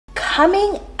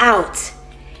coming out.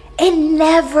 It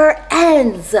never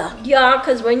ends. Yeah,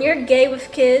 because when you're gay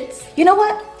with kids. You know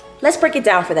what? Let's break it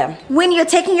down for them. When you're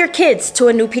taking your kids to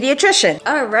a new pediatrician.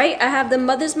 All right, I have the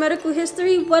mother's medical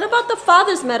history. What about the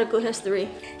father's medical history?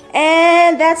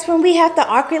 And that's when we have to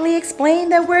awkwardly explain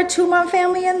that we're a 2-mom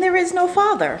family and there is no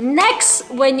father.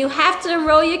 Next, when you have to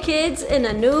enroll your kids in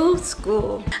a new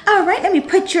school. All right, let me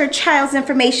put your child's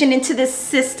information into this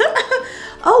system.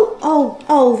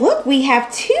 Oh, look, we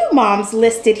have 2 moms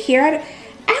listed here.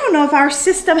 I don't know if our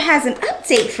system has an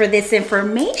update for this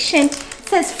information. It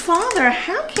says father,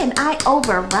 how can I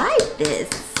override this?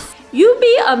 You'd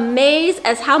be amazed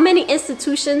as how many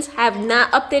institutions have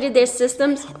not updated their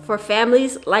systems for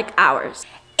families like ours.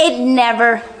 It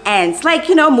never ends. Like,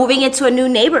 moving into a new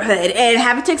neighborhood and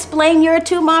having to explain you're a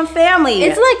 2-mom family.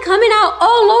 It's like coming out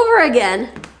all over again.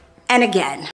 And again.